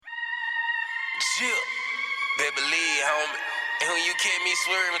Chill, better believe, homie. And when you catch me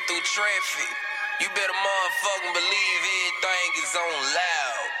swerving through traffic, you better motherfucking believe everything is on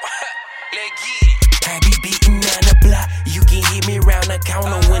loud. Let's get it. I be beating on the block. You can hear me round the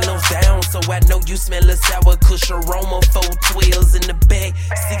corner, windows down. So I know you smell a sour kush aroma. 4 12s in the back,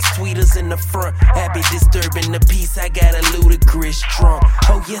 6 tweeters in the front. I be disturbing the peace. I got a ludicrous trunk.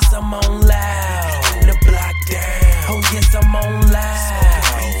 Oh yes, I'm on loud. In the block down. Oh yes, I'm on loud.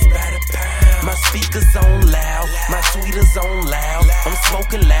 By the pound. My speakers on loud. My tweeters on loud. I'm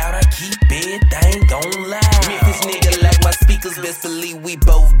smoking loud. I keep everything on loud. Memphis nigga like my speakers. Best believe we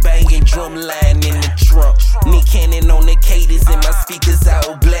both banging. Drum line in the trunk. Nick Cannon on the cadence and my speakers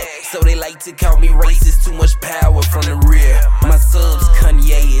all black. So they like to call me racist. Too much power from the rear. My subs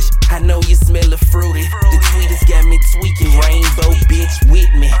Kanye-ish. I know you smell it fruity. The tweeters got me tweaking. Rainbow bitch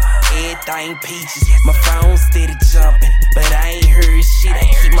with me. Everything peaches. My phone steady jumping, but I ain't heard shit. I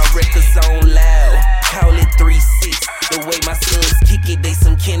keep my records on loud. Call it 3-6. The way my subs kick it, they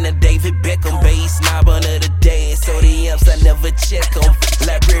some kin of David Beckham. Bass knob under the dash. So the amps I never check them.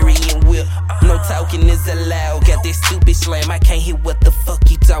 Librarian whip. No talking is allowed. Got that stupid slam. I can't hear what the fuck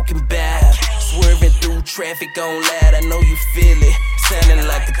you talking about. Swerving through traffic on loud. I know you feel it. Sounding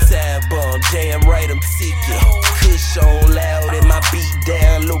like a time bomb. Damn right, I'm ticking. Kush on loud and my beat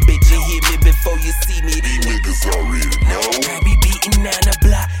down. Little bitch, you hit me before you see me. These niggas already know. I be beating down the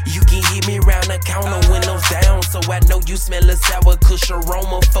block. You can hear me round the corner, windows down. So I know you smell a sour kush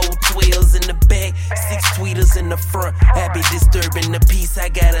aroma. 4 12s in the back, 6 tweeters in the front. I be disturbing the peace. I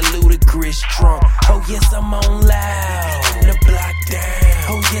got a ludicrous trunk. Oh yes, I'm on loud. In the block down.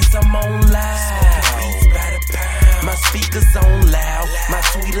 Oh yes, I'm on loud. By the pound. My speakers on loud. My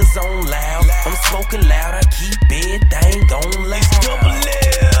tweeters on loud. I'm smoking loud. I keep everything on loud.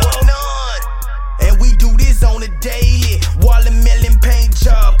 And we do this on a daily. Watermelon paint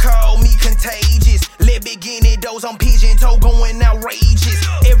job, call me contagious. Let begin it, those on pigeon toe going outrageous.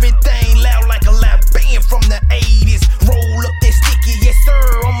 Everything loud like a loud band from the 80s. Roll up that sticky, yes sir,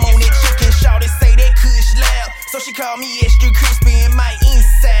 I'm on that chicken. Shout it, say that kush loud. So she call me extra crispy and my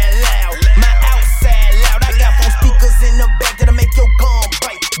inside loud. My outside loud. I got 4 speakers in the back that'll make your gum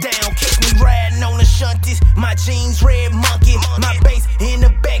bite down. Catch me riding on the shunties. My jeans red monkey. My bass in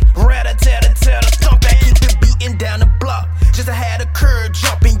the back, rat-a-tat-a-tat-a thump. I keep it beating down the block. Just to have a curve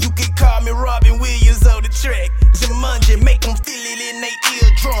jumping. You can call me Robin Williams on the track. Jumanji, make them feel it in they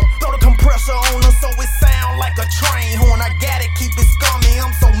eardrum. Throw the compressor on them so it sound like a train horn. I gotta keep it scummy,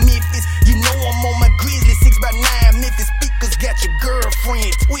 I'm so Memphis. You know I'm on my grizzly 6x9 Memphis speakers. Got your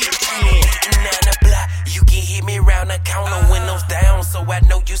girlfriend twitching. Down the block, you can hear me round the corner, windows down. So I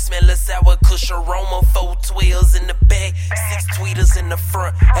know you smell a sour kush aroma. 4 12s in the back, 6 tweeters in the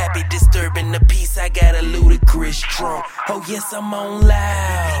front. I be disturbing the peace. I got a ludicrous trunk. Oh yes, I'm on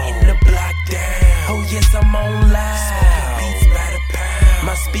loud. In the block down. Oh yes, I'm on loud. Beats by the pound.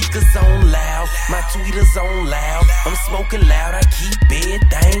 My speakers on loud. My tweeters on loud. I'm smoking loud. I keep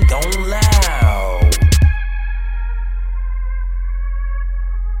everything on